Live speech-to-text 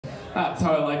That's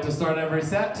how I like to start every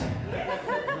set.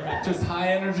 Just high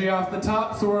energy off the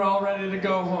top so we're all ready to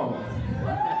go home.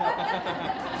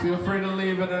 Feel free to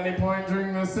leave at any point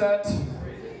during the set.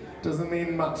 Doesn't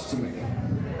mean much to me.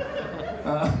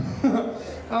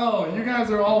 Oh, you guys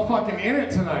are all fucking in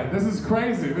it tonight. This is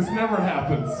crazy. This never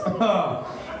happens.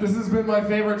 This has been my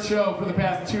favorite show for the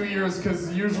past 2 years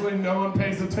because usually no one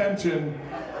pays attention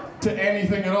to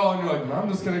anything at all and you're like, I'm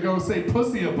just gonna go say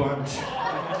pussy a bunch.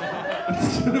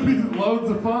 It's gonna be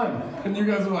loads of fun. And you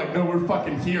guys are like, no, we're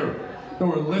fucking here. No,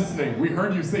 we're listening. We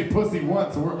heard you say pussy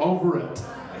once, we're over it.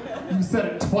 You said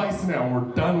it twice now,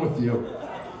 we're done with you.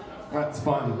 That's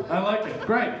fun. I like it.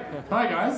 Great. Hi, guys.